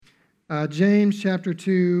James chapter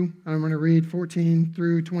 2, I'm going to read 14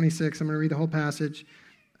 through 26. I'm going to read the whole passage.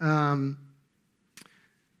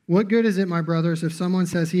 What good is it, my brothers, if someone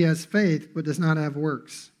says he has faith but does not have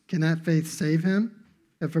works? Can that faith save him?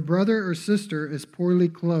 If a brother or sister is poorly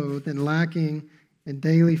clothed and lacking in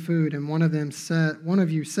daily food, and one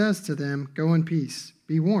of you says to them, "Go in peace,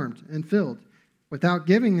 be warmed and filled," without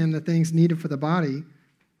giving them the things needed for the body,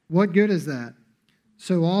 what good is that?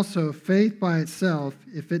 So also, faith by itself,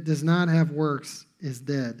 if it does not have works, is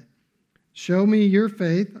dead. Show me your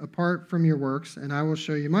faith apart from your works, and I will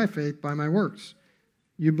show you my faith by my works.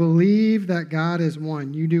 You believe that God is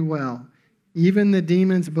one. You do well. Even the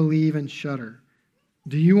demons believe and shudder.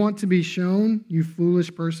 Do you want to be shown, you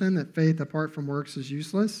foolish person, that faith apart from works is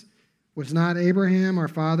useless? Was not Abraham, our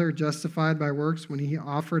father, justified by works when he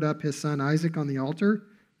offered up his son Isaac on the altar?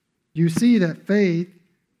 You see that faith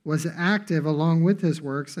was active along with his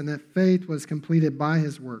works, and that faith was completed by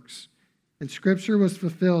his works. And Scripture was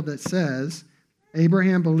fulfilled that says,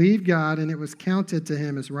 Abraham believed God, and it was counted to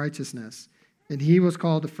him as righteousness, and he was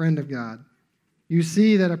called a friend of God. You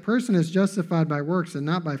see that a person is justified by works and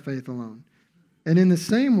not by faith alone. And in the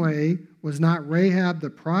same way, was not Rahab the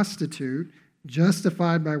prostitute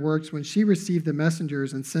justified by works when she received the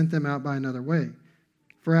messengers and sent them out by another way?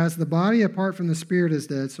 For as the body apart from the spirit is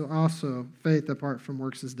dead, so also faith apart from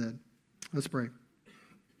works is dead. Let's pray.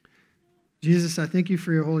 Jesus, I thank you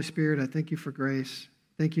for your Holy Spirit. I thank you for grace.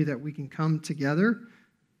 Thank you that we can come together,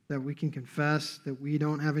 that we can confess that we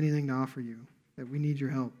don't have anything to offer you, that we need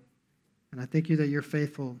your help. And I thank you that you're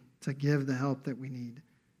faithful to give the help that we need.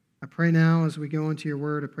 I pray now as we go into your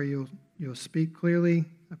word, I pray you'll speak clearly.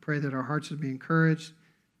 I pray that our hearts would be encouraged.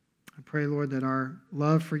 I pray, Lord, that our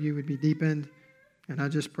love for you would be deepened. And I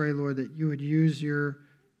just pray, Lord, that you would use your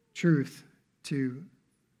truth to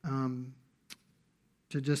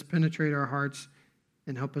just penetrate our hearts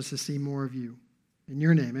and help us to see more of you. In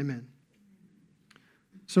your name, amen.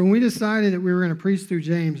 So when we decided that we were going to preach through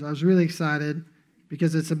James, I was really excited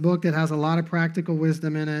because it's a book that has a lot of practical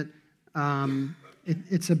wisdom in it.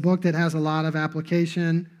 It's a book that has a lot of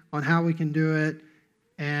application on how we can do it.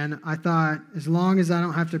 And I thought, as long as I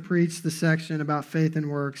don't have to preach the section about faith and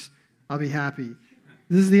works, I'll be happy.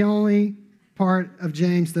 This is the only part of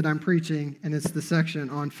James that I'm preaching, and it's the section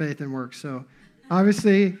on faith and works. So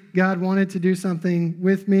obviously, God wanted to do something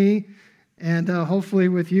with me and hopefully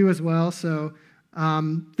with you as well. So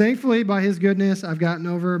thankfully, by his goodness, I've gotten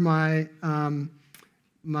over my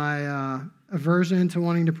aversion to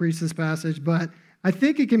wanting to preach this passage. But I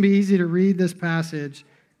think it can be easy to read this passage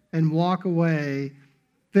and walk away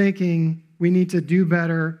thinking we need to do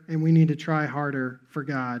better and we need to try harder for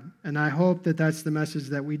God. And I hope that that's the message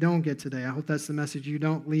that we don't get today. I hope that's the message you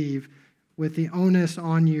don't leave with the onus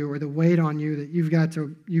on you or the weight on you that you've got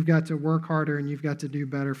to work harder and you've got to do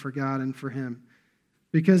better for God and for him.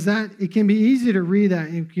 Because it can be easy to read that,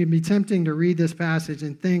 and it can be tempting to read this passage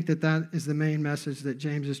and think that that is the main message that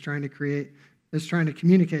James is trying to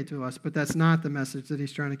communicate to us, but that's not the message that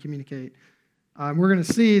he's trying to communicate. We're going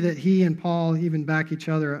to see that he and Paul even back each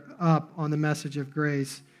other up on the message of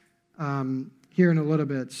grace here in a little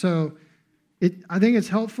bit. So I think it's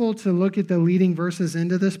helpful to look at the leading verses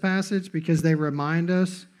into this passage because they remind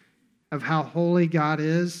us of how holy God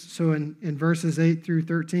is. So in verses 8 through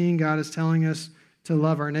 13, God is telling us to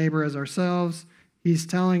love our neighbor as ourselves. He's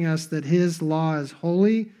telling us that his law is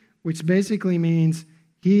holy, which basically means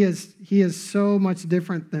he is so much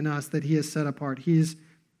different than us that he is set apart. He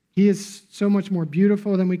is so much more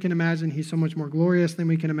beautiful than we can imagine. He's so much more glorious than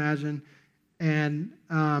we can imagine. And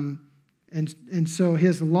so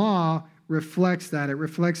his law reflects that. It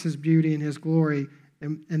reflects his beauty and his glory.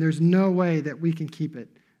 And there's no way that we can keep it.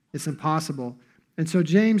 It's impossible. And so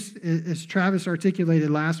James, as Travis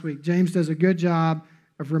articulated last week, James does a good job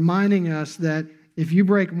of reminding us that if you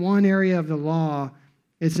break one area of the law,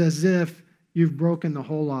 it's as if you've broken the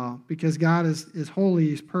whole law. Because God is holy,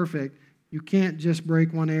 he's perfect. You can't just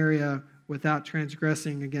break one area without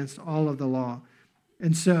transgressing against all of the law.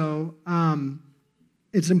 And so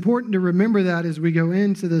it's important to remember that as we go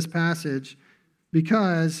into this passage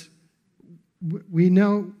because we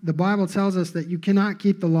know the Bible tells us that you cannot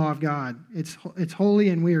keep the law of God. It's holy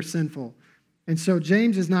and we are sinful. And so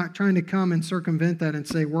James is not trying to come and circumvent that and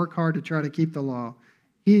say, work hard to try to keep the law.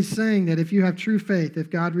 He's saying that if you have true faith,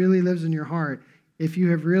 if God really lives in your heart, if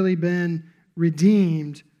you have really been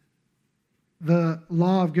redeemed, the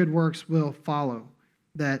law of good works will follow,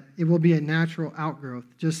 that it will be a natural outgrowth.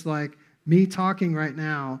 Just like me talking right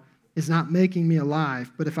now is not making me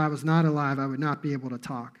alive, but if I was not alive, I would not be able to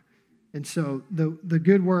talk. And so the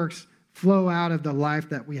good works flow out of the life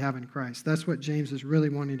that we have in Christ. That's what James is really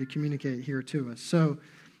wanting to communicate here to us. So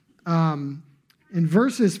In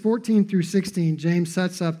verses 14 through 16, James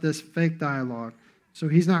sets up this fake dialogue. So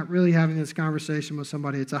he's not really having this conversation with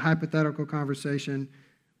somebody. It's a hypothetical conversation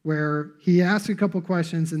where he asks a couple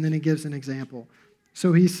questions and then he gives an example.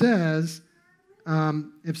 So he says,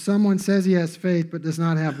 if someone says he has faith but does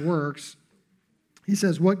not have works, he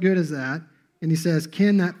says, what good is that? And he says,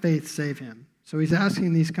 can that faith save him? So he's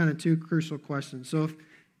asking these kind of two crucial questions. So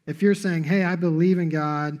if you're saying, hey, I believe in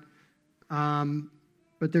God,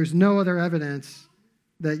 but there's no other evidence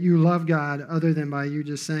that you love God other than by you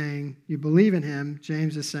just saying you believe in him,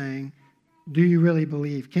 James is saying, do you really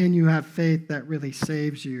believe? Can you have faith that really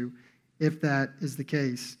saves you if that is the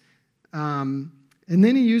case? And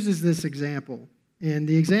then he uses this example. And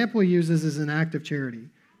the example he uses is an act of charity.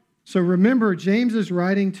 So remember, James is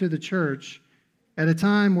writing to the church at a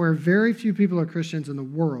time where very few people are Christians in the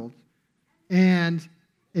world. And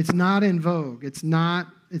it's not in vogue. It's not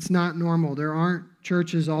normal. There aren't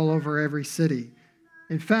churches all over every city.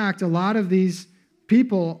 In fact, a lot of these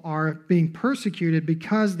people are being persecuted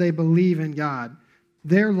because they believe in God.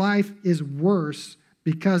 Their life is worse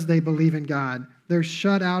because they believe in God. They're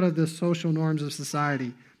shut out of the social norms of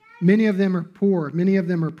society. Many of them are poor. Many of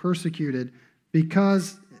them are persecuted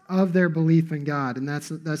because of their belief in God, and that's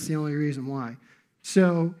the only reason why.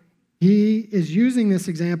 So he is using this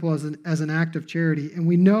example as an act of charity, and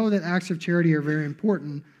we know that acts of charity are very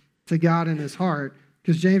important to God in his heart,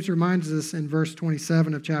 because James reminds us in verse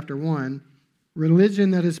 27 of chapter 1,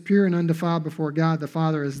 religion that is pure and undefiled before God the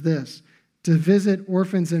Father is this, to visit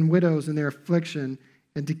orphans and widows in their affliction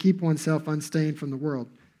and to keep oneself unstained from the world.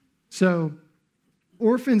 So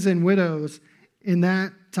orphans and widows in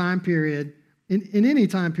that time period, in any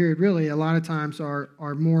time period really, a lot of times are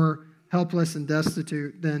more helpless and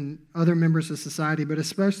destitute than other members of society, but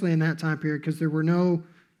especially in that time period because there were no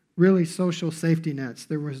really social safety nets.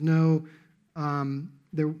 There was no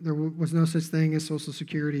there was no such thing as Social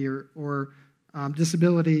Security or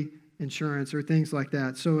disability insurance or things like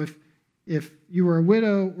that. So if you were a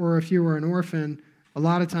widow or if you were an orphan, a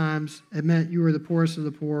lot of times it meant you were the poorest of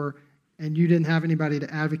the poor and you didn't have anybody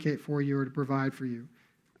to advocate for you or to provide for you.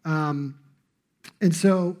 And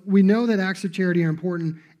so we know that acts of charity are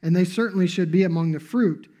important, and they certainly should be among the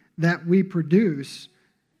fruit that we produce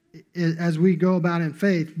as we go about in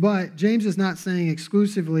faith. But James is not saying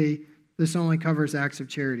exclusively this only covers acts of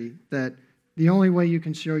charity, that the only way you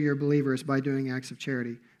can show you're a believer is by doing acts of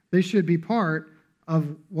charity. They should be part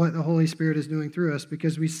of what the Holy Spirit is doing through us,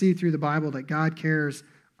 because we see through the Bible that God cares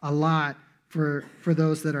a lot for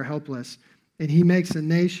those that are helpless. And he makes a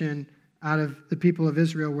nation out of the people of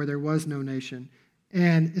Israel where there was no nation.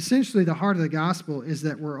 And essentially the heart of the gospel is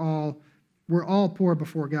that we're all poor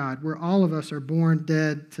before God. All of us are born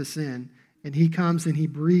dead to sin. And he comes and he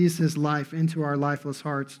breathes his life into our lifeless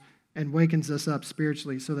hearts and wakens us up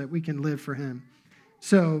spiritually so that we can live for him.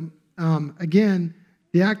 So again,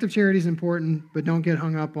 the act of charity is important, but don't get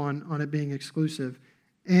hung up on it being exclusive.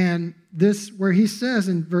 And this, where he says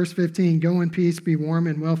in verse 15, go in peace, be warm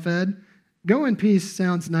and well fed. Go in peace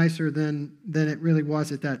sounds nicer than it really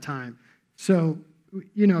was at that time. So,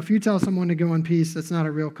 if you tell someone to go in peace, that's not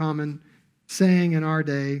a real common saying in our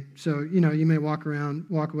day. So, you may walk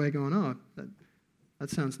away going, oh, that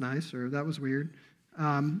sounds nice, or that was weird.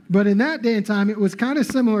 But in that day and time, it was kind of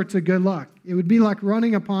similar to good luck. It would be like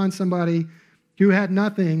running upon somebody who had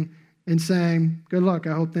nothing and saying, good luck,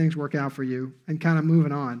 I hope things work out for you, and kind of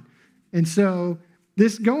moving on. And so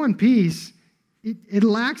this go in peace, it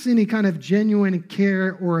lacks any kind of genuine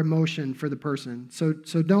care or emotion for the person. So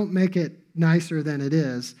don't make it nicer than it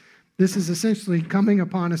is. This is essentially coming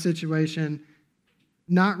upon a situation,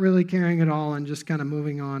 not really caring at all, and just kind of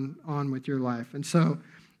moving on with your life. And so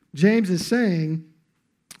James is saying,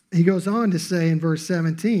 he goes on to say in verse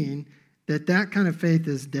 17 that kind of faith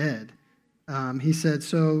is dead. He said,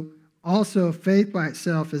 so also faith by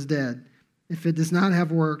itself is dead. If it does not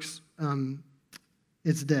have works,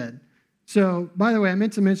 it's dead. So, by the way, I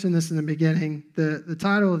meant to mention this in the beginning. The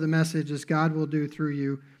title of the message is God Will Do Through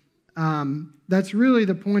You. That's really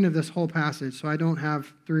the point of this whole passage, so I don't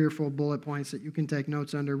have 3 or 4 bullet points that you can take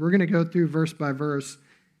notes under. We're going to go through verse by verse,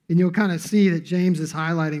 and you'll kind of see that James is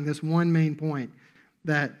highlighting this one main point,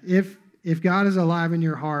 that if God is alive in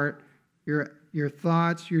your heart, your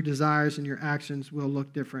thoughts, your desires, and your actions will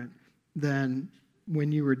look different than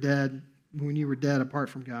when you were dead apart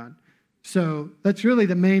from God. So that's really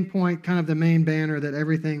the main point, kind of the main banner that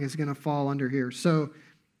everything is going to fall under here. So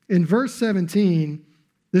in verse 17,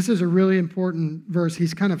 this is a really important verse.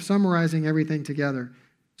 He's kind of summarizing everything together.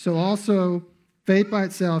 So also, faith by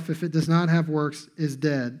itself, if it does not have works, is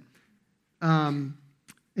dead. And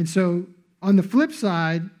so On the flip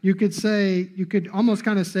side, you could almost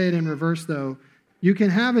kind of say it in reverse, though. You can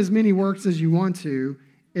have as many works as you want to.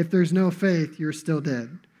 If there's no faith, you're still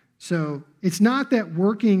dead. So it's not that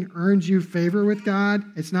working earns you favor with God.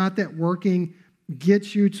 It's not that working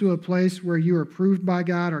gets you to a place where you are approved by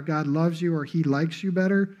God or God loves you or he likes you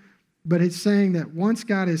better. But it's saying that once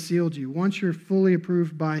God has sealed you, once you're fully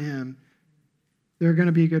approved by him, there are going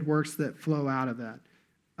to be good works that flow out of that.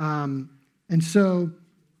 And so,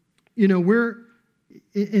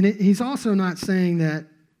 he's also not saying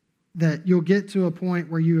that you'll get to a point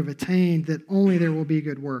where you have attained that only there will be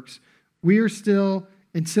good works. We are still,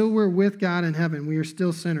 until we're with God in heaven, we are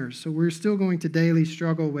still sinners. So we're still going to daily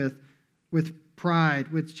struggle with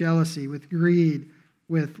pride, with jealousy, with greed,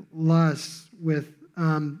 with lust, with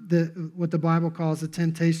what the Bible calls the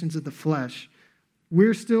temptations of the flesh.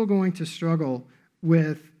 We're still going to struggle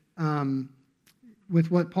with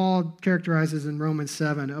what Paul characterizes in Romans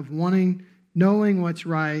 7 of knowing what's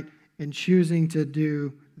right and choosing to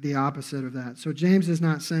do the opposite of that. So James is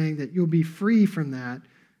not saying that you'll be free from that,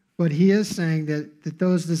 but he is saying that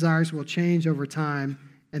those desires will change over time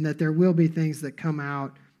and that there will be things that come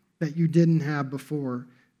out that you didn't have before.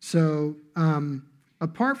 So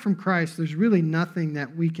apart from Christ, there's really nothing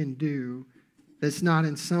that we can do that's not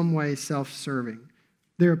in some way self-serving.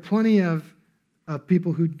 There are plenty of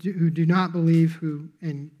people who do not believe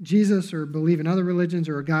in Jesus or believe in other religions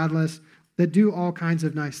or are godless that do all kinds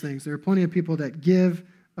of nice things. There are plenty of people that give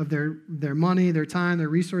of their money, their time, their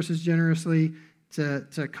resources generously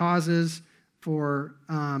to causes for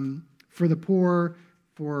the poor,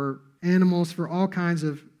 for animals, for all kinds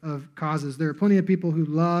of causes. There are plenty of people who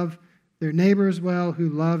love their neighbors well, who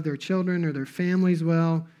love their children or their families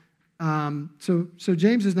well. So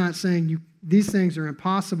James is not saying these things are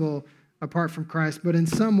impossible apart from Christ, but in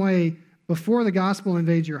some way, before the gospel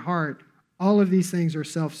invades your heart, all of these things are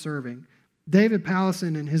self-serving. David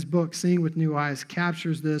Powlison, in his book, Seeing with New Eyes,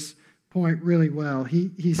 captures this point really well.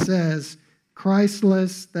 He says,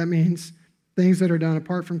 Christless, that means things that are done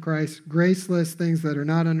apart from Christ, graceless, things that are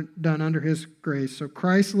not done under his grace. So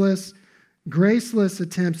Christless, graceless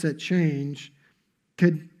attempts at change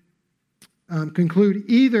could conclude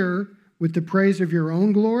either with the praise of your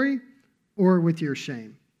own glory or with your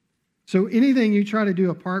shame. So anything you try to do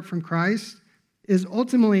apart from Christ is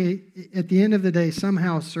ultimately, at the end of the day,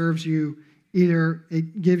 somehow serves you. Either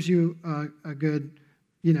it gives you a good,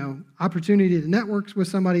 opportunity to network with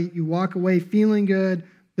somebody, you walk away feeling good.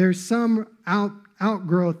 There's some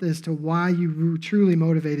outgrowth as to why you were truly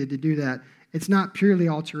motivated to do that. It's not purely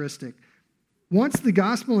altruistic. Once the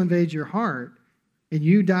gospel invades your heart and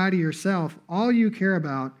you die to yourself, all you care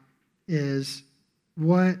about is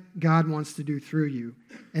what God wants to do through you.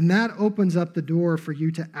 And that opens up the door for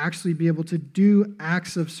you to actually be able to do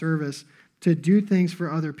acts of service, to do things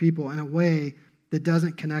for other people in a way that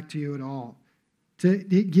doesn't connect to you at all.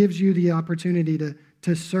 It gives you the opportunity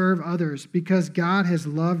to serve others because God has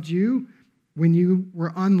loved you. When you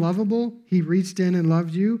were unlovable, he reached in and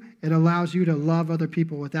loved you. It allows you to love other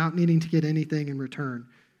people without needing to get anything in return.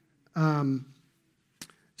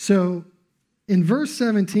 So in verse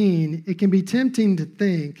 17, it can be tempting to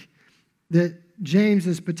think that James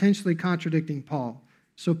is potentially contradicting Paul.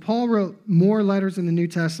 So Paul wrote more letters in the New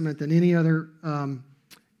Testament than any other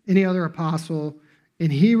apostle,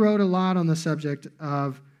 and he wrote a lot on the subject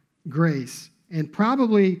of grace. And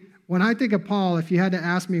probably when I think of Paul, if you had to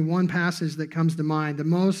ask me one passage that comes to mind, the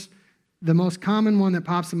most common one that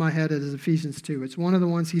pops in my head is Ephesians 2. It's one of the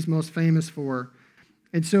ones he's most famous for.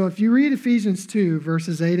 And so if you read Ephesians 2,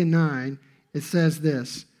 verses 8 and 9, it says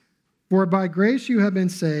this, "For by grace you have been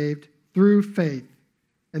saved through faith.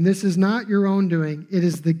 And this is not your own doing. It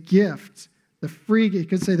is the gift, you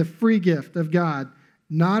could say the free gift of God,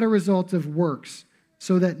 not a result of works,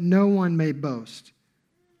 so that no one may boast."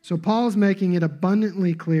 So Paul's making it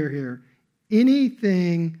abundantly clear here.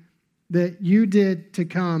 Anything that you did to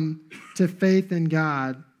come to faith in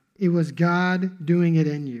God, it was God doing it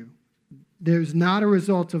in you. There's not a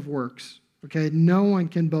result of works. Okay, no one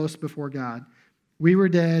can boast before God. We were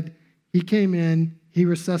dead. He came in. He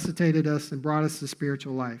resuscitated us and brought us to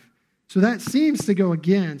spiritual life. So that seems to go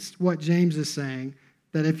against what James is saying,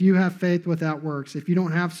 that if you have faith without works, if you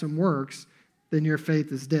don't have some works, then your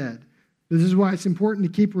faith is dead. This is why it's important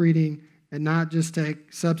to keep reading and not just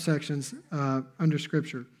take subsections under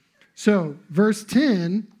Scripture. So verse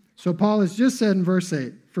 10, so Paul has just said in verse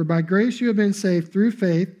 8, "For by grace you have been saved through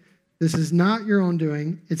faith. This is not your own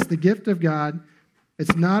doing. It's the gift of God.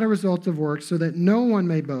 It's not a result of works, so that no one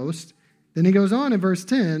may boast." Then he goes on in verse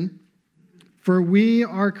 10, "For we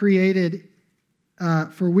are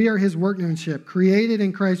his workmanship, created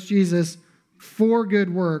in Christ Jesus for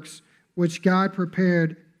good works, which God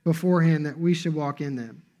prepared beforehand that we should walk in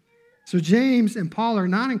them. So James and Paul are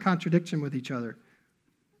not in contradiction with each other.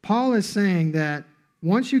 Paul is saying that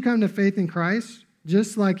once you come to faith in Christ,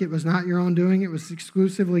 just like it was not your own doing, it was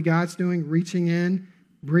exclusively God's doing, reaching in,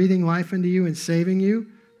 breathing life into you and saving you,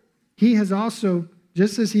 he has also,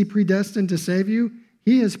 just as he predestined to save you,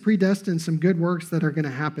 he has predestined some good works that are going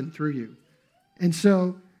to happen through you. And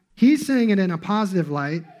so he's saying it in a positive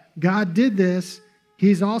light. God did this.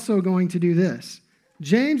 He's also going to do this.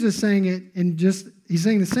 James is saying it he's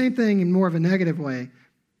saying the same thing in more of a negative way.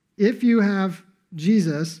 If you have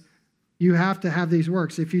Jesus, you have to have these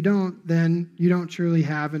works. If you don't, then you don't truly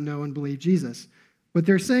have and know and believe Jesus. But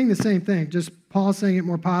they're saying the same thing. Just Paul's saying it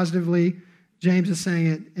more positively. James is saying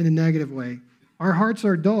it in a negative way. Our hearts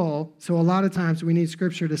are dull, so a lot of times we need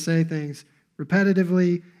Scripture to say things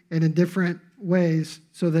repetitively and in different ways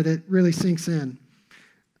so that it really sinks in.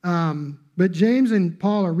 But James and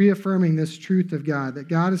Paul are reaffirming this truth of God, that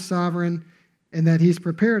God is sovereign and that he's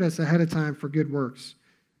prepared us ahead of time for good works.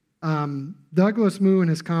 Douglas Moo, in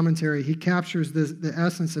his commentary, he captures the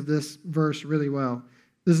essence of this verse really well.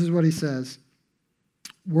 This is what he says.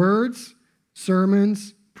 Words,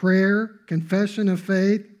 sermons, prayer, confession of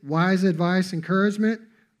faith, wise advice, encouragement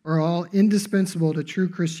are all indispensable to true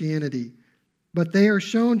Christianity. But they are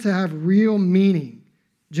shown to have real meaning,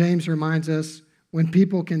 James reminds us, when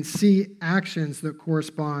people can see actions that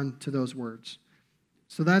correspond to those words.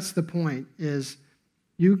 So that's the point, is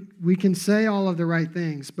we can say all of the right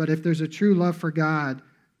things, but if there's a true love for God,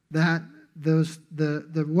 that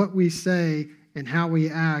what we say and how we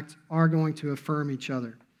act are going to affirm each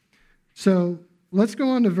other. So let's go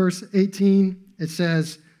on to verse 18. It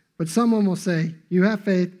says, but someone will say, you have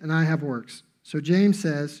faith and I have works. So James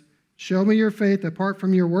says, show me your faith apart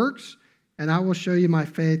from your works, and I will show you my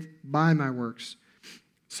faith by my works.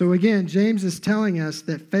 So again, James is telling us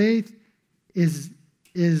that faith is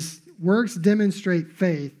works demonstrate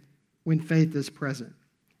faith when faith is present.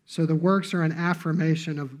 So the works are an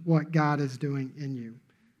affirmation of what God is doing in you.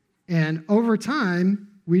 And over time,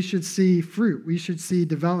 we should see fruit. We should see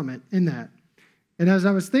development in that. And as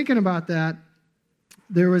I was thinking about that,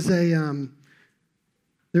 there was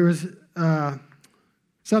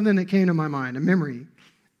something that came to my mind, a memory.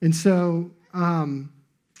 And so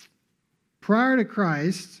prior to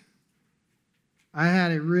Christ, I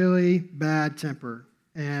had a really bad temper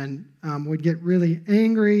and would get really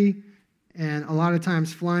angry and a lot of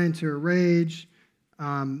times fly into a rage.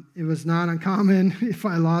 It was not uncommon if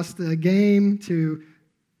I lost a game to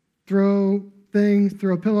throw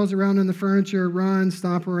pillows around in the furniture, run,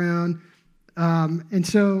 stomp around. And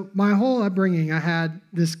so my whole upbringing, I had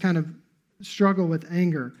this kind of struggle with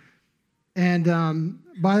anger. And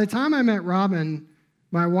by the time I met Robin,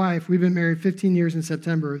 my wife, we've been married 15 years in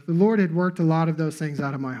September, the Lord had worked a lot of those things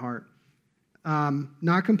out of my heart.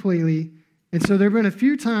 Not completely. And so there have been a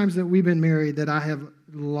few times that we've been married that I have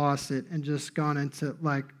lost it and just gone into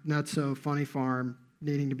like not so funny farm,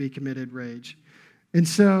 needing to be committed rage. And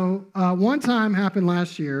so one time happened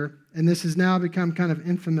last year, and this has now become kind of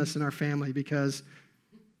infamous in our family because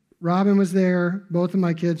Robin was there, both of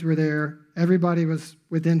my kids were there, everybody was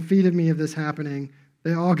within feet of me of this happening.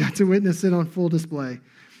 They all got to witness it on full display.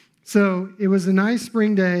 So it was a nice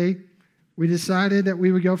spring day. We decided that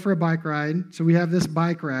we would go for a bike ride. So we have this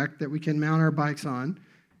bike rack that we can mount our bikes on.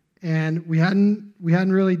 And we hadn't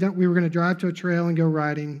really done, we were going to drive to a trail and go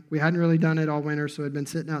riding. We hadn't really done it all winter, so we'd been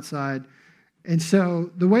sitting outside. And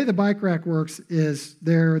so the way the bike rack works is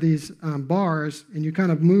there are these bars, and you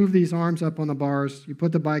kind of move these arms up on the bars. You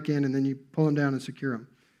put the bike in, and then you pull them down and secure them.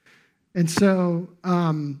 And so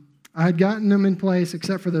I had gotten them in place,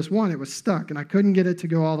 except for this one. It was stuck, and I couldn't get it to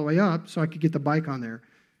go all the way up so I could get the bike on there.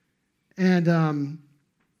 And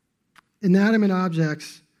inanimate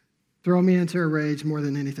objects throw me into a rage more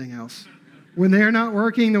than anything else. When they're not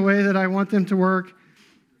working the way that I want them to work,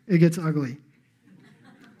 it gets ugly.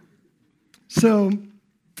 So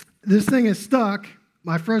this thing is stuck.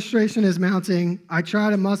 My frustration is mounting. I try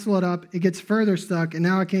to muscle it up. It gets further stuck, and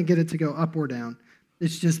now I can't get it to go up or down.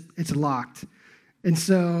 It's locked. And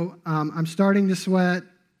so I'm starting to sweat.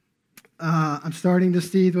 I'm starting to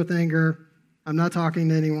seethe with anger. I'm not talking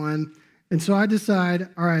to anyone. And so I decide,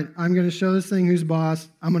 all right, I'm going to show this thing who's boss.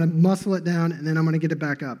 I'm going to muscle it down, and then I'm going to get it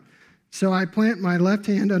back up. So I plant my left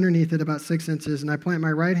hand underneath it about 6 inches, and I plant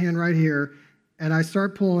my right hand right here, and I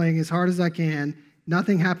start pulling as hard as I can.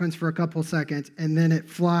 Nothing happens for a couple seconds, and then it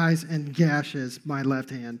flies and gashes my left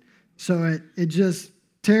hand. So it just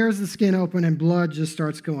tears the skin open, and blood just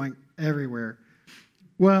starts going everywhere.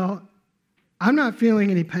 Well, I'm not feeling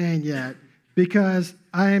any pain yet because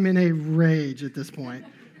I am in a rage at this point.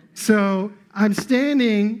 So I'm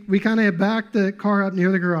standing, we kind of backed the car up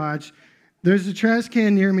near the garage. There's a trash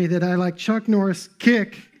can near me that I like Chuck Norris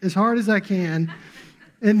kick as hard as I can.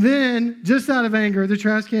 And then, just out of anger, the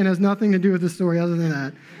trash can has nothing to do with the story other than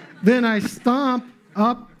that. Then I stomp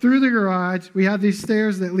up through the garage. We have these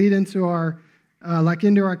stairs that lead into our,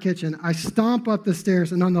 into our kitchen. I stomp up the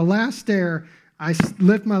stairs, and on the last stair, I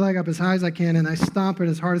lift my leg up as high as I can, and I stomp it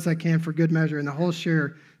as hard as I can for good measure, and the whole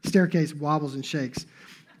staircase wobbles and shakes.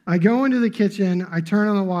 I go into the kitchen, I turn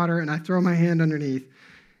on the water, and I throw my hand underneath.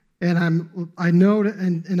 And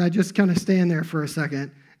I just kind of stand there for a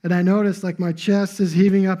second. And I notice like my chest is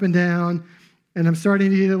heaving up and down, and I'm starting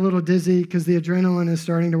to get a little dizzy because the adrenaline is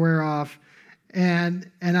starting to wear off. And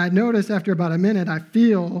I notice after about a minute, I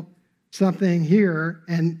feel something here,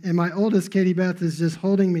 and my oldest, Katie Beth, is just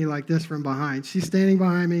holding me like this from behind. She's standing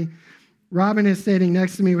behind me. Robin is standing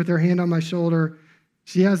next to me with her hand on my shoulder.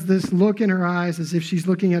 She has this look in her eyes as if she's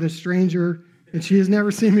looking at a stranger, and she has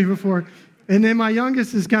never seen me before. And then my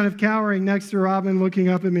youngest is kind of cowering next to Robin, looking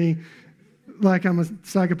up at me like I'm a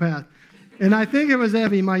psychopath. And I think it was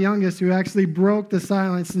Evie, my youngest, who actually broke the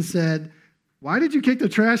silence and said, "Why did you kick the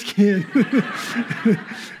trash can?"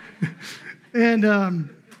 And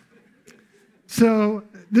so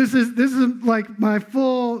this is like my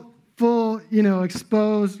full,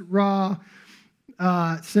 exposed, raw,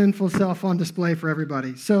 sinful self on display for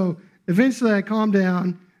everybody. So eventually I calm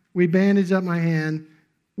down. We bandage up my hand.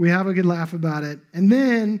 We have a good laugh about it. And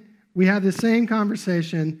then we have the same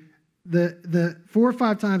conversation. The 4 or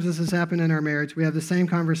 5 times this has happened in our marriage, we have the same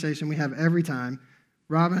conversation we have every time.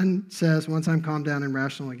 Robin says, once I'm calmed down and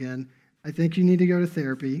rational again, "I think you need to go to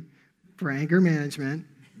therapy for anger management.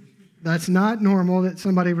 That's not normal that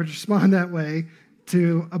somebody would respond that way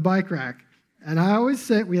to a bike rack." And I always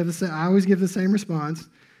say, I always give the same response.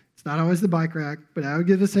 It's not always the bike rack, but I would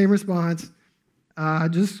give the same response.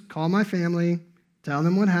 Just call my family, tell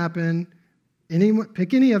them what happened.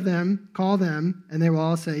 Pick any of them, call them, and they will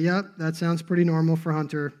all say, "Yep, that sounds pretty normal for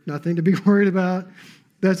Hunter. Nothing to be worried about.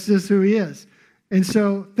 That's just who he is." And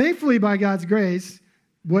so, thankfully, by God's grace,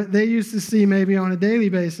 what they used to see maybe on a daily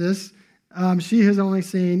basis, she has only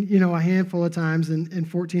seen, a handful of times in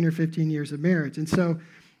 14 or 15 years of marriage. And so,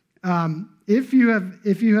 if you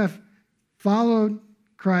have followed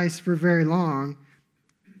Christ for very long,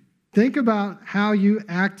 think about how you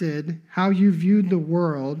acted, how you viewed the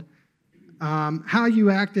world, how you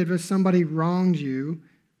acted if somebody wronged you,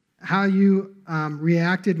 how you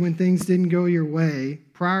reacted when things didn't go your way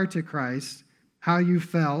prior to Christ, how you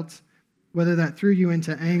felt, whether that threw you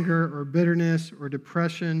into anger or bitterness or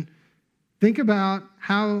depression. Think about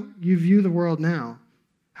how you view the world now,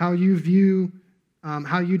 how you view,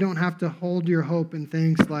 how you don't have to hold your hope in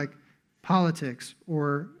things like politics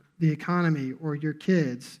or the economy or your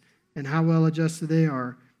kids and how well adjusted they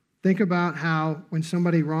are. Think about how when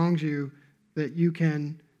somebody wrongs you, that you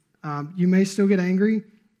can, you may still get angry,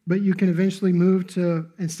 but you can eventually move to,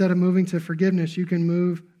 instead of moving to forgiveness,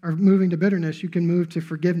 moving to bitterness, you can move to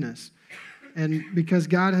forgiveness. And because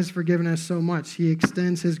God has forgiven us so much, he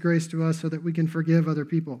extends his grace to us so that we can forgive other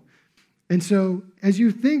people. And so as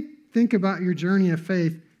you think about your journey of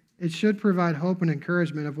faith, it should provide hope and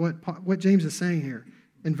encouragement of what James is saying here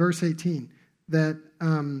in verse 18, that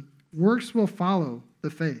works will follow the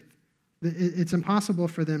faith. It's impossible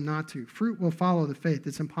for them not to. Fruit will follow the faith.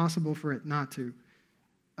 It's impossible for it not to.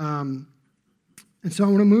 And so I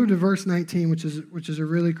want to move to verse 19, which is a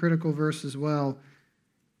really critical verse as well.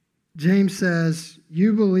 James says,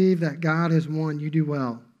 "You believe that God is one, you do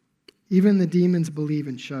well. Even the demons believe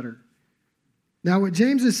and shudder." Now, what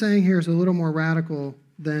James is saying here is a little more radical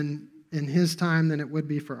than in his time than it would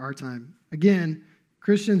be for our time. Again,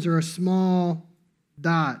 Christians are a small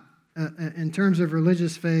dot in terms of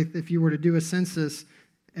religious faith. If you were to do a census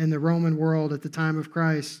in the Roman world at the time of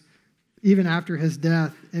Christ, even after his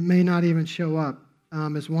death, it may not even show up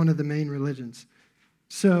as one of the main religions.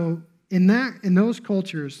 So in those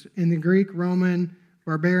cultures, in the Greek, Roman,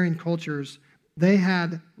 barbarian cultures, they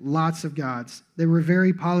had lots of gods. They were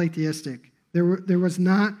very polytheistic. There was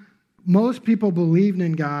not, most people believed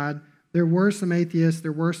in God. There were some atheists,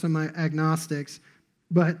 there were some agnostics,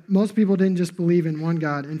 but most people didn't just believe in one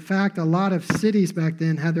God. In fact, a lot of cities back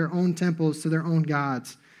then had their own temples to their own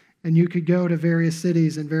gods. And you could go to various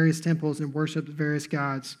cities and various temples and worship various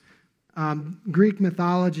gods. Greek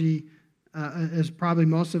mythology, as probably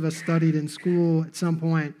most of us studied in school at some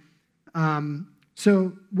point.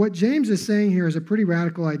 So what James is saying here is a pretty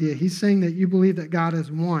radical idea. He's saying that you believe that God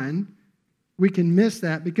is one. We can miss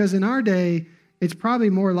that because in our day, it's probably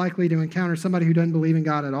more likely to encounter somebody who doesn't believe in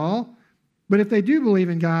God at all. But if they do believe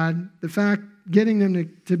in God, the fact getting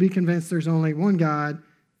them to be convinced there's only one God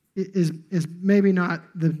is maybe not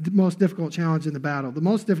the most difficult challenge in the battle. The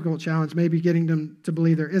most difficult challenge may be getting them to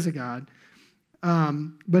believe there is a God.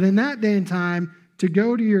 But in that day and time, to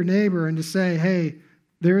go to your neighbor and to say, hey,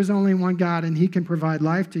 there is only one God and he can provide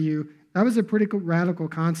life to you, that was a pretty radical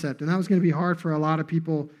concept. And that was going to be hard for a lot of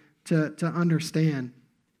people to understand.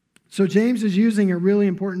 So James is using a really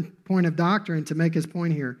important point of doctrine to make his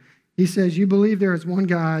point here. He says, you believe there is one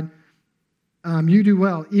God, you do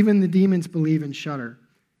well. Even the demons believe and shudder.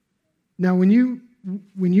 Now, when you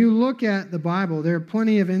look at the Bible, there are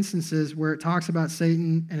plenty of instances where it talks about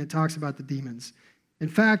Satan and it talks about the demons. In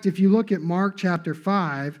fact, if you look at Mark chapter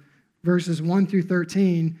 5, verses 1 through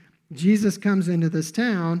 13, Jesus comes into this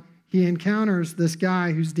town. He encounters this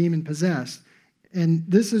guy who's demon-possessed. And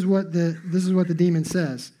this is what the demon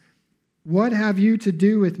says. What have you to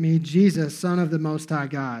do with me, Jesus, Son of the Most High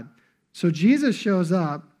God? So Jesus shows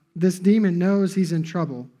up. This demon knows he's in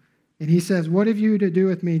trouble. And he says, what have you to do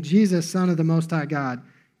with me, Jesus, Son of the Most High God?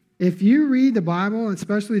 If you read the Bible,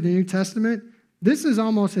 especially the New Testament, this is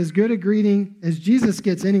almost as good a greeting as Jesus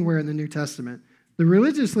gets anywhere in the New Testament. The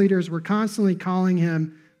religious leaders were constantly calling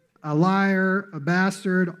him a liar, a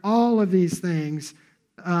bastard, all of these things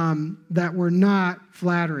that were not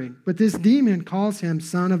flattering. But this demon calls him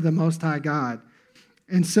Son of the Most High God.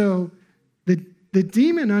 And so the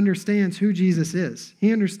demon understands who Jesus is.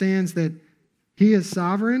 He understands that he is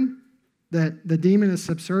sovereign, that the demon is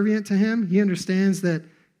subservient to him. He understands that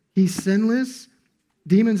he's sinless.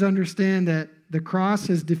 Demons understand that the cross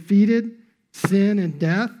has defeated sin and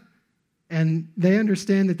death, and they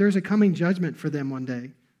understand that there's a coming judgment for them one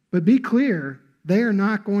day. But be clear, they are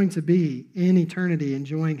not going to be in eternity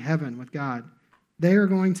enjoying heaven with God. They are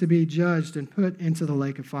going to be judged and put into the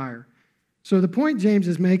lake of fire. So the point James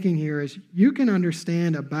is making here is you can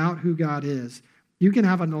understand about who God is. You can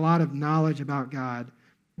have a lot of knowledge about God.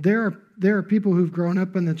 There are people who've grown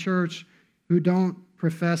up in the church who don't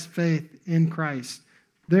profess faith in Christ.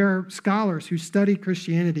 There are scholars who study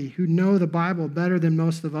Christianity, who know the Bible better than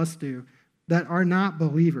most of us do, that are not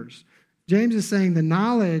believers. James is saying the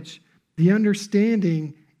knowledge, the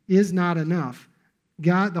understanding is not enough.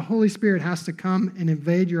 God, the Holy Spirit has to come and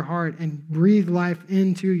invade your heart and breathe life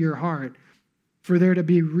into your heart for there to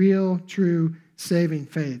be real, true, saving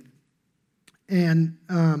faith. And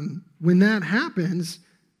when that happens,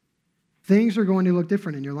 things are going to look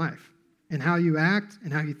different in your life and how you act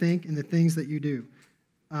and how you think and the things that you do.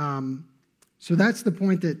 So that's the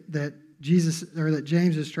point that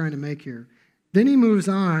James is trying to make here. Then he moves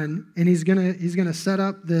on and he's gonna set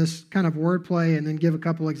up this kind of wordplay and then give a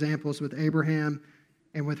couple examples with Abraham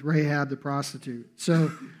and with Rahab the prostitute. So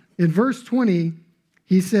in verse 20,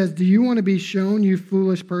 he says, do you want to be shown, you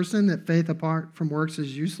foolish person, that faith apart from works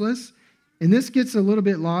is useless? And this gets a little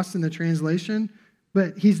bit lost in the translation,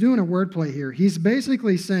 but he's doing a wordplay here. He's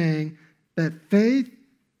basically saying that faith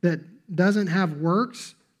that doesn't have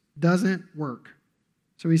works doesn't work.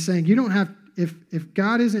 So he's saying you don't have, if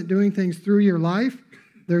God isn't doing things through your life,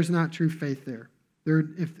 there's not true faith there.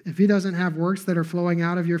 If he doesn't have works that are flowing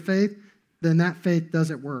out of your faith, then that faith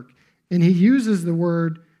doesn't work. And he uses the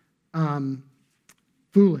word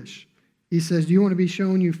foolish. He says, do you want to be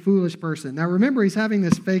shown, you foolish person? Now remember, he's having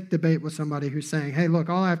this fake debate with somebody who's saying, hey, look,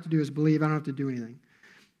 all I have to do is believe. I don't have to do anything.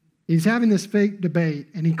 He's having this fake debate,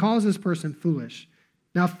 and he calls this person foolish.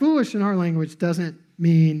 Now, foolish in our language doesn't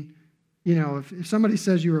mean, if somebody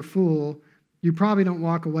says you're a fool, you probably don't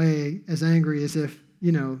walk away as angry as if,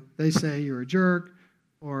 they say you're a jerk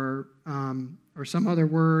or some other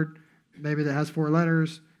word, maybe that has 4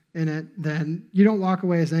 letters in it, then you don't walk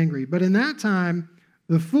away as angry. But in that time,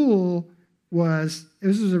 the fool this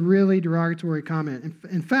was a really derogatory comment.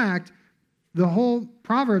 In fact, the whole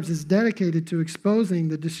Proverbs is dedicated to exposing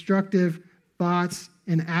the destructive thoughts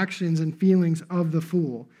and actions and feelings of the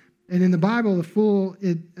fool. And in the Bible, the fool,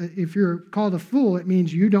 if you're called a fool, it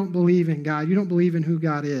means you don't believe in God. You don't believe in who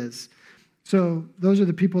God is. So those are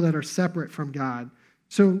the people that are separate from God.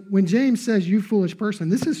 So when James says, you foolish person,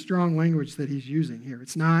 this is strong language that he's using here.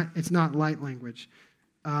 It's not light language.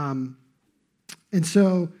 And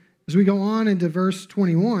so as we go on into verse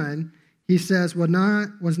 21, he says, was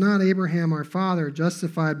not Abraham our father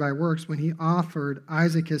justified by works when he offered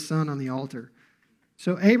Isaac his son on the altar?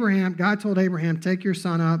 So God told Abraham, take your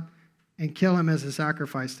son up and kill him as a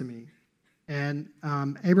sacrifice to me. And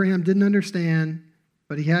Abraham didn't understand,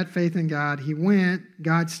 but he had faith in God. He went,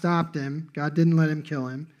 God stopped him. God didn't let him kill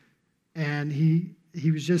him. And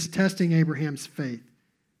he was just testing Abraham's faith.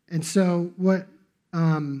 And so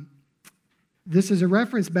this is a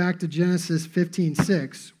reference back to Genesis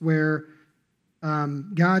 15:6, where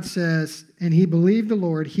God says, and he believed the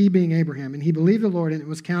Lord, he being Abraham, and he believed the Lord, and it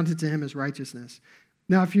was counted to him as righteousness.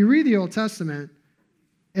 Now, if you read the Old Testament,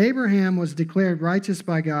 Abraham was declared righteous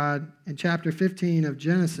by God in chapter 15 of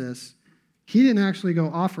Genesis. He didn't actually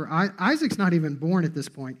go offer, Isaac's not even born at this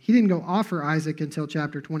point. He didn't go offer Isaac until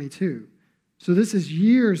chapter 22. So this is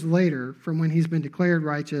years later from when he's been declared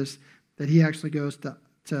righteous that he actually goes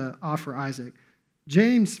to offer Isaac.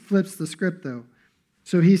 James flips the script, though.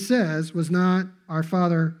 So he says, was not Abraham our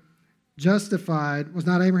father justified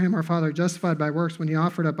by works when he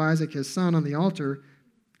offered up Isaac his son on the altar?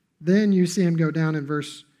 Then you see him go down in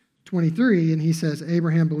verse 23, and he says,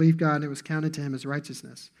 Abraham believed God, and it was counted to him as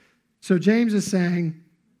righteousness. So James is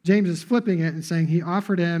flipping it and saying he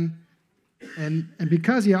offered him, and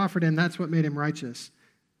because he offered him, that's what made him righteous.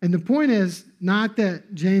 And the point is not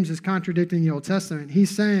that James is contradicting the Old Testament.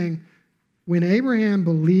 He's saying when Abraham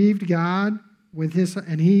believed God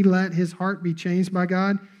and he let his heart be changed by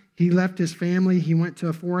God, he left his family, he went to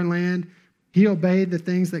a foreign land, he obeyed the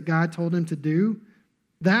things that God told him to do.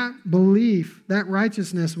 That belief, that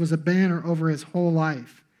righteousness was a banner over his whole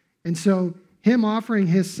life. And so him offering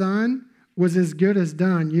his son was as good as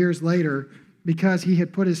done years later because he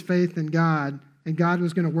had put his faith in God, and God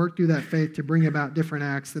was going to work through that faith to bring about different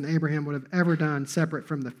acts than Abraham would have ever done separate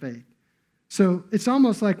from the faith. So it's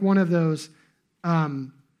almost like one of those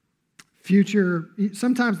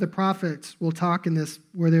sometimes the prophets will talk in this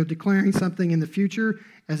where they're declaring something in the future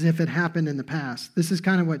as if it happened in the past. This is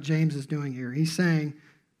kind of what James is doing here. He's saying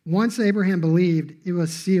once Abraham believed, it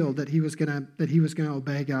was sealed that he was going to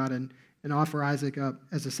obey God and offer Isaac up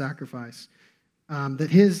as a sacrifice. That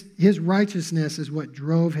his righteousness is what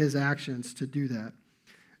drove his actions to do that.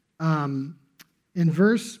 In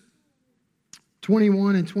verse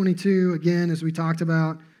 21 and 22, again, as we talked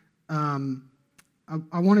about, I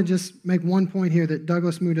want to just make one point here that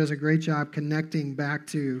Douglas Moo does a great job connecting back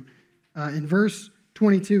to. In verse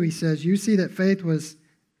 22, he says, you see that faith was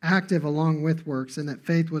active along with works and that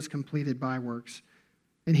faith was completed by works.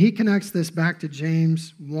 And he connects this back to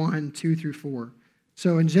James 1, 2 through 4.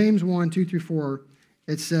 So in James 1, 2 through 4,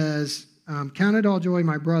 it says, count it all joy,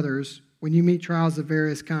 my brothers, when you meet trials of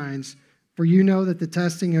various kinds, for you know that the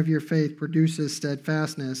testing of your faith produces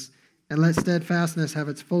steadfastness, and let steadfastness have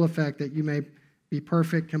its full effect, that you may be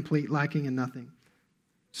perfect, complete, lacking in nothing.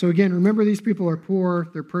 So again, remember these people are poor,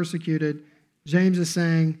 they're persecuted. James is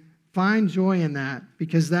saying, find joy in that,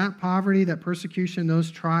 because that poverty, that persecution, those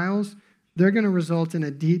trials, they're going to result in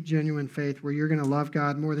a deep, genuine faith where you're going to love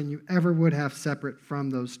God more than you ever would have separate from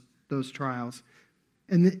those trials.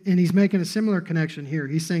 And he's making a similar connection here.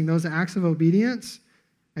 He's saying those acts of obedience,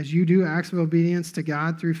 as you do acts of obedience to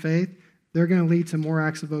God through faith, they're going to lead to more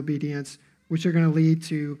acts of obedience, which are going to lead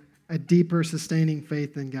to a deeper, sustaining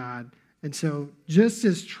faith in God. And so just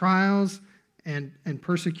as trials and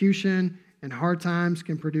persecution and hard times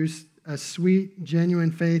can produce a sweet,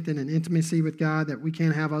 genuine faith and an intimacy with God that we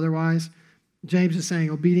can't have otherwise, James is saying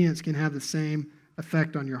obedience can have the same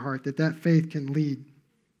effect on your heart, that faith can lead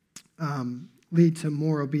to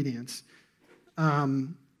more obedience.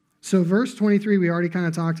 So verse 23 we already kind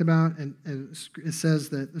of talked about, and it says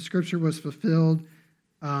that the scripture was fulfilled,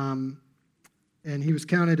 and he was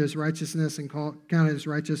counted as righteous and called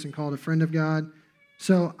a friend of God.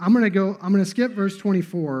 So I'm going to skip verse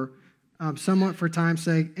 24 somewhat for time's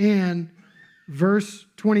sake, and verse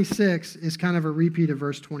 26 is kind of a repeat of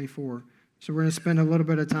verse 24. So we're going to spend a little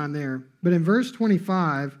bit of time there. But in verse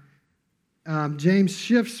 25, James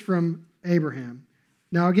shifts from Abraham.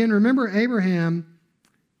 Now again, remember Abraham,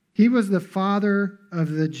 he was the father of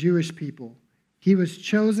the Jewish people. He was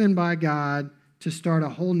chosen by God to start a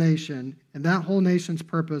whole nation, and that whole nation's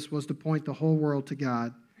purpose was to point the whole world to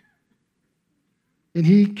God. And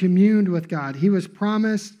he communed with God. He was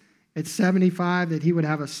promised at 75 that he would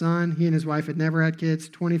have a son. He and his wife had never had kids.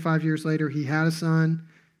 25 years later, he had a son.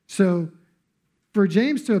 So for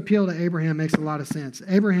James to appeal to Abraham makes a lot of sense.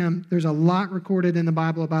 Abraham, there's a lot recorded in the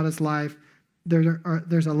Bible about his life.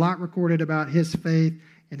 There's a lot recorded about his faith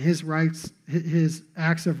and his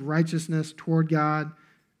acts of righteousness toward God.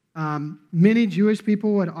 Many Jewish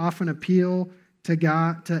people would often appeal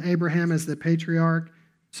to Abraham as the patriarch.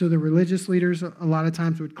 So the religious leaders a lot of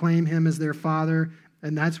times would claim him as their father,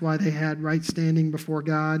 and that's why they had right standing before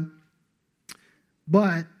God.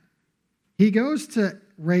 But he goes to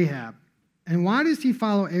Rahab. And why does he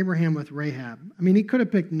follow Abraham with Rahab? I mean, he could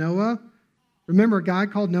have picked Noah. Remember,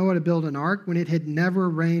 God called Noah to build an ark when it had never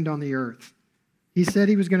rained on the earth. He said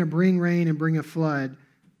he was going to bring rain and bring a flood,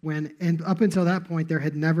 and up until that point, there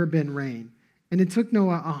had never been rain. And it took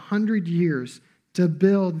Noah 100 years to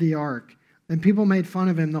build the ark, and people made fun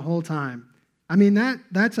of him the whole time. I mean,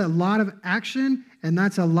 that's a lot of action, and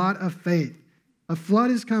that's a lot of faith. A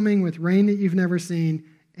flood is coming with rain that you've never seen,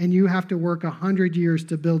 and you have to work 100 years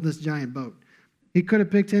to build this giant boat. He could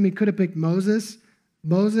have picked him. He could have picked Moses.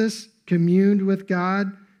 Moses communed with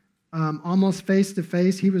God almost face to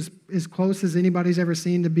face. He was as close as anybody's ever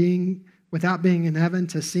seen to being, without being in heaven,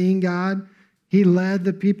 to seeing God. He led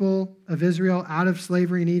the people of Israel out of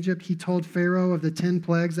slavery in Egypt. He told Pharaoh of the 10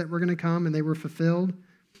 plagues that were going to come, and they were fulfilled.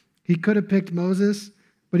 He could have picked Moses,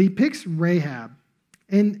 but he picks Rahab.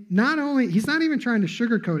 And not only, he's not even trying to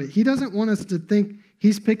sugarcoat it. He doesn't want us to think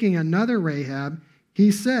he's picking another Rahab.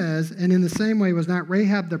 He says, and in the same way, was not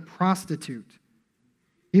Rahab the prostitute.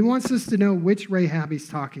 He wants us to know which Rahab he's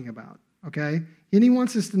talking about, okay? And he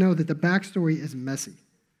wants us to know that the backstory is messy.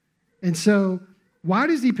 And so, why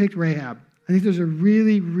does he pick Rahab? I think there's a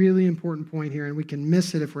really, really important point here, and we can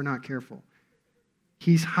miss it if we're not careful.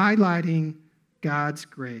 He's highlighting God's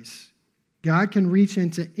grace. God can reach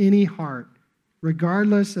into any heart,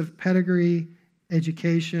 regardless of pedigree,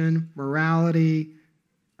 education, morality,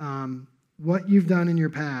 what you've done in your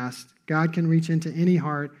past. God can reach into any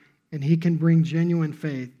heart, and he can bring genuine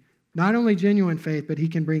faith. Not only genuine faith, but he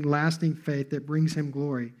can bring lasting faith that brings him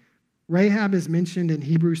glory. Rahab is mentioned in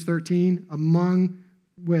Hebrews 13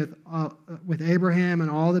 with Abraham and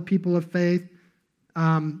all the people of faith.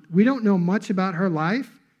 We don't know much about her life.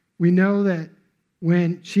 We know that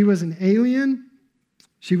when she was an alien,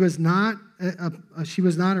 she was not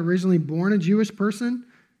originally born a Jewish person.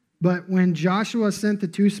 But when Joshua sent the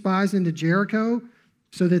 2 spies into Jericho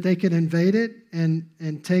so that they could invade it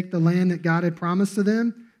and take the land that God had promised to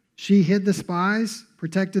them, she hid the spies,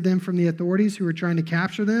 protected them from the authorities who were trying to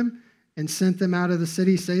capture them, and sent them out of the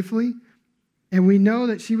city safely. And we know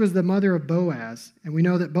that she was the mother of Boaz, and we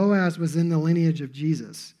know that Boaz was in the lineage of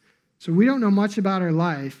Jesus. So we don't know much about her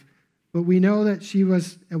life, but we know that she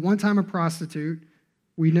was at one time a prostitute.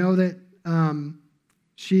 We know that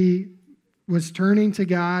she was turning to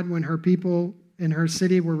God when her people in her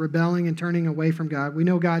city were rebelling and turning away from God. We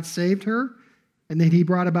know God saved her and that he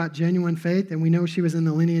brought about genuine faith, and we know she was in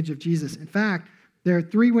the lineage of Jesus. In fact, there are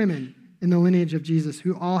 3 women in the lineage of Jesus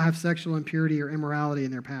who all have sexual impurity or immorality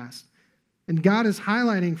in their past. And God is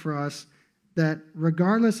highlighting for us that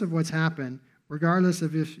regardless of what's happened, regardless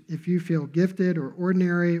of if you feel gifted or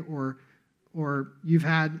ordinary or you've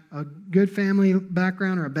had a good family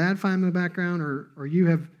background or a bad family background or you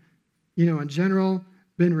have, in general,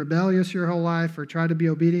 been rebellious your whole life or tried to be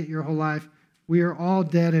obedient your whole life, we are all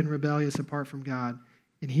dead and rebellious apart from God.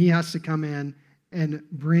 And he has to come in and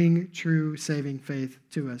bring true saving faith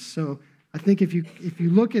to us. So I think if you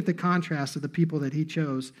look at the contrast of the people that he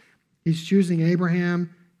chose, he's choosing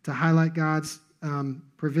Abraham to highlight God's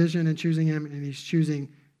provision in choosing him, and he's choosing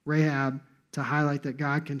Rahab to highlight that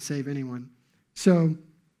God can save anyone. So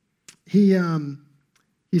he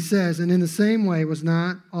says, and in the same way was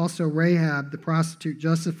not also Rahab the prostitute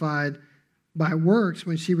justified by works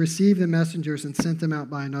when she received the messengers and sent them out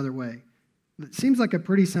by another way. It seems like a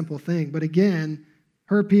pretty simple thing, but again,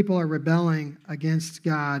 her people are rebelling against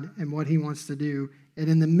God and what he wants to do. And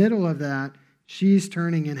in the middle of that, she's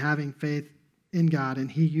turning and having faith in God,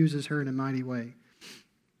 and he uses her in a mighty way.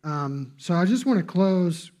 So I just want to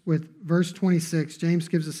close with verse 26. James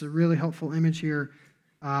gives us a really helpful image here,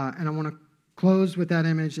 and I want to close with that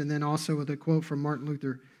image and then also with a quote from Martin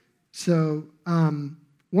Luther. So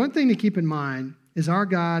one thing to keep in mind is our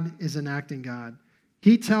God is an acting God.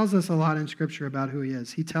 He tells us a lot in Scripture about who he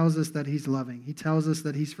is. He tells us that he's loving. He tells us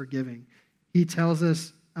that he's forgiving. He tells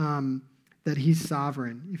us that he's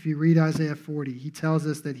sovereign. If you read Isaiah 40, he tells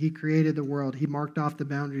us that he created the world. He marked off the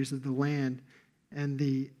boundaries of the land and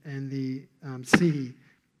the sea.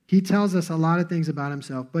 He tells us a lot of things about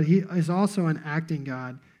himself, but he is also an acting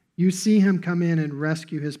God. You see him come in and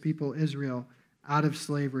rescue his people Israel out of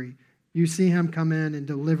slavery. You see him come in and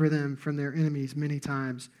deliver them from their enemies many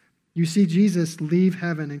times. You see Jesus leave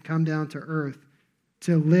heaven and come down to earth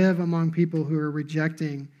to live among people who are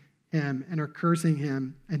rejecting him and are cursing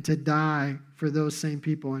him, and to die for those same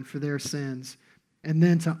people and for their sins, and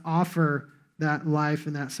then to offer that life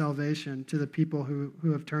and that salvation to the people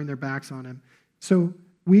who have turned their backs on him. So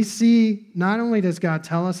we see not only does God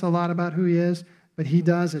tell us a lot about who he is, but he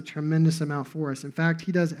does a tremendous amount for us. In fact,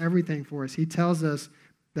 he does everything for us. He tells us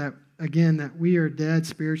that, again, that we are dead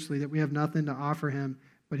spiritually, that we have nothing to offer him,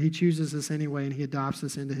 but he chooses us anyway, and he adopts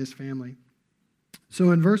us into his family.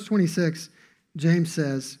 So in verse 26, James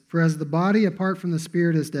says, "For as the body apart from the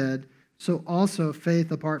spirit is dead, so also faith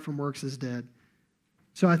apart from works is dead."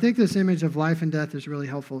 So I think this image of life and death is really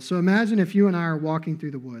helpful. So imagine if you and I are walking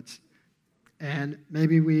through the woods, and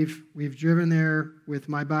maybe we've driven there with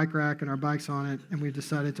my bike rack and our bikes on it, and we've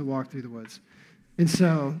decided to walk through the woods. And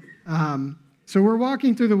so we're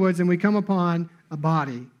walking through the woods, and we come upon a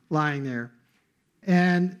body lying there.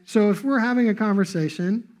 And so if we're having a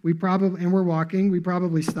conversation, and we're walking, we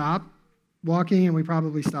probably stop walking and we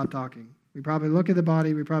probably stop talking. We probably look at the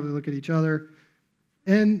body, we probably look at each other,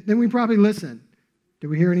 and then we probably listen. Do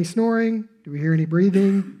we hear any snoring? Do we hear any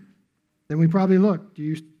breathing? Then we probably look. Do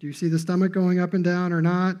you see the stomach going up and down or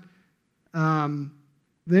not?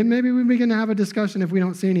 Then maybe we begin to have a discussion if we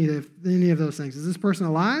don't see any of those things. Is this person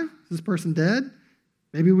alive? Is this person dead?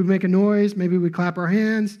 Maybe we make a noise. Maybe we clap our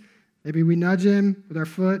hands. Maybe we nudge him with our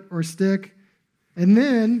foot or stick. And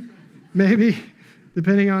then maybe,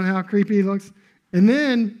 depending on how creepy he looks, and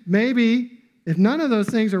then maybe if none of those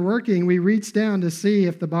things are working, we reach down to see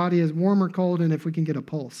if the body is warm or cold and if we can get a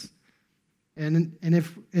pulse. And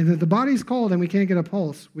if the body's cold and we can't get a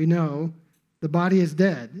pulse, we know the body is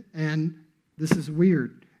dead, and this is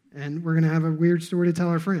weird, and we're going to have a weird story to tell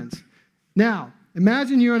our friends. Now,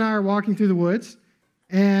 imagine you and I are walking through the woods,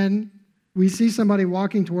 and we see somebody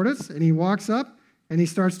walking toward us, and he walks up, and he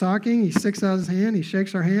starts talking. He sticks out his hand. He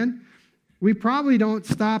shakes our hand. We probably don't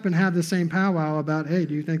stop and have the same powwow about, hey,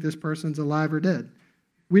 do you think this person's alive or dead?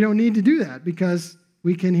 We don't need to do that because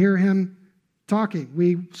we can hear him talking.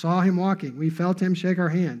 We saw him walking. We felt him shake our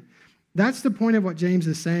hand. That's the point of what James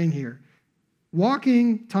is saying here.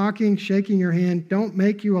 Walking, talking, shaking your hand don't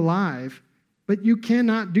make you alive, but you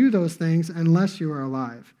cannot do those things unless you are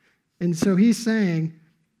alive. And so he's saying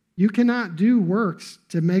you cannot do works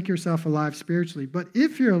to make yourself alive spiritually. But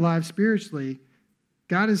if you're alive spiritually,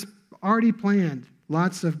 God has already planned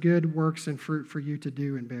lots of good works and fruit for you to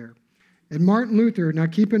do and bear. And Martin Luther, now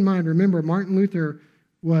keep in mind, remember, Martin Luther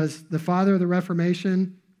was the father of the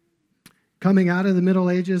Reformation. Coming out of the Middle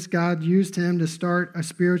Ages, God used him to start a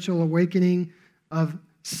spiritual awakening of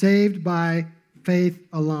saved by faith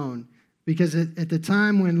alone. Because at the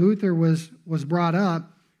time when Luther was brought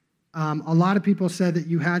up, a lot of people said that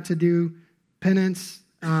you had to do penance.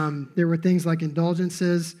 There were things like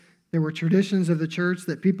indulgences. There were traditions of the church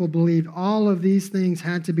that people believed all of these things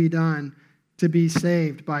had to be done to be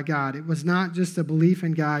saved by God. It was not just a belief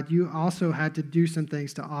in God. You also had to do some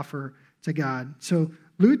things to offer to God. So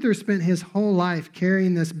Luther spent his whole life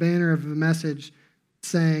carrying this banner of the message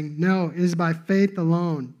saying, no, it is by faith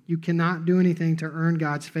alone. You cannot do anything to earn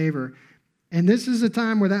God's favor. And this is a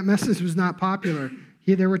time where that message was not popular.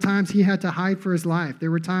 There were times he had to hide for his life.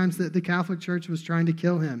 There were times that the Catholic Church was trying to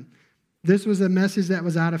kill him. This was a message that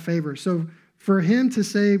was out of favor. So for him to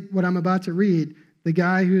say what I'm about to read, the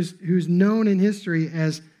guy who's known in history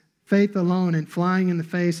as faith alone and flying in the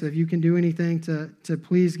face of you can do anything to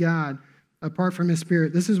please God apart from his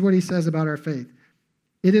Spirit, this is what he says about our faith.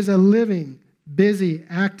 It is a living, busy,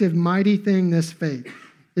 active, mighty thing, this faith.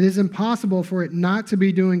 It is impossible for it not to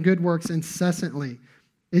be doing good works incessantly.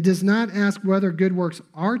 It does not ask whether good works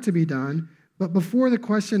are to be done, but before the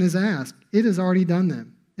question is asked, it has already done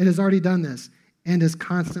them. It has already done this and is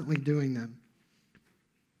constantly doing them.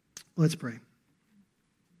 Let's pray.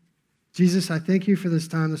 Jesus, I thank you for this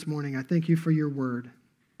time this morning. I thank you for your word.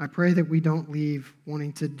 I pray that we don't leave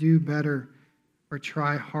wanting to do better or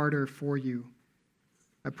try harder for you.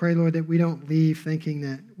 I pray, Lord, that we don't leave thinking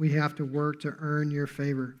that we have to work to earn your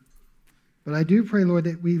favor. But I do pray, Lord,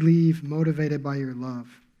 that we leave motivated by your love,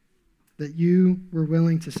 that you were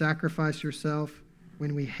willing to sacrifice yourself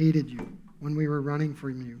when we hated you, when we were running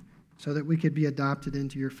from you, so that we could be adopted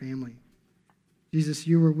into your family. Jesus,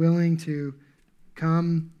 you were willing to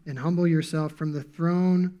come and humble yourself from the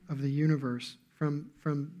throne of the universe,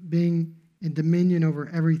 from being in dominion over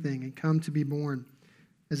everything, and come to be born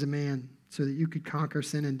as a man so that you could conquer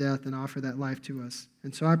sin and death and offer that life to us.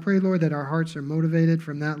 And so I pray, Lord, that our hearts are motivated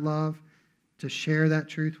from that love to share that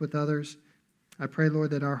truth with others. I pray, Lord,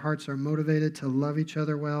 that our hearts are motivated to love each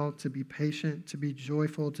other well, to be patient, to be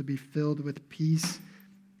joyful, to be filled with peace,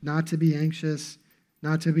 not to be anxious,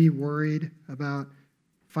 not to be worried about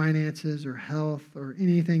finances or health or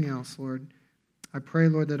anything else, Lord. I pray,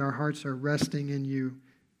 Lord, that our hearts are resting in you,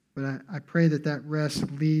 but I pray that that rest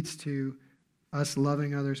leads to us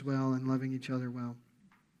loving others well and loving each other well.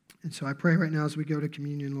 And so I pray right now as we go to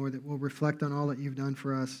communion, Lord, that we'll reflect on all that you've done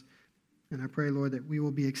for us. And I pray, Lord, that we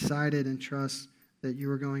will be excited and trust that you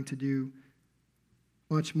are going to do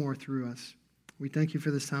much more through us. We thank you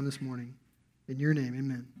for this time this morning. In your name,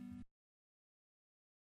 amen.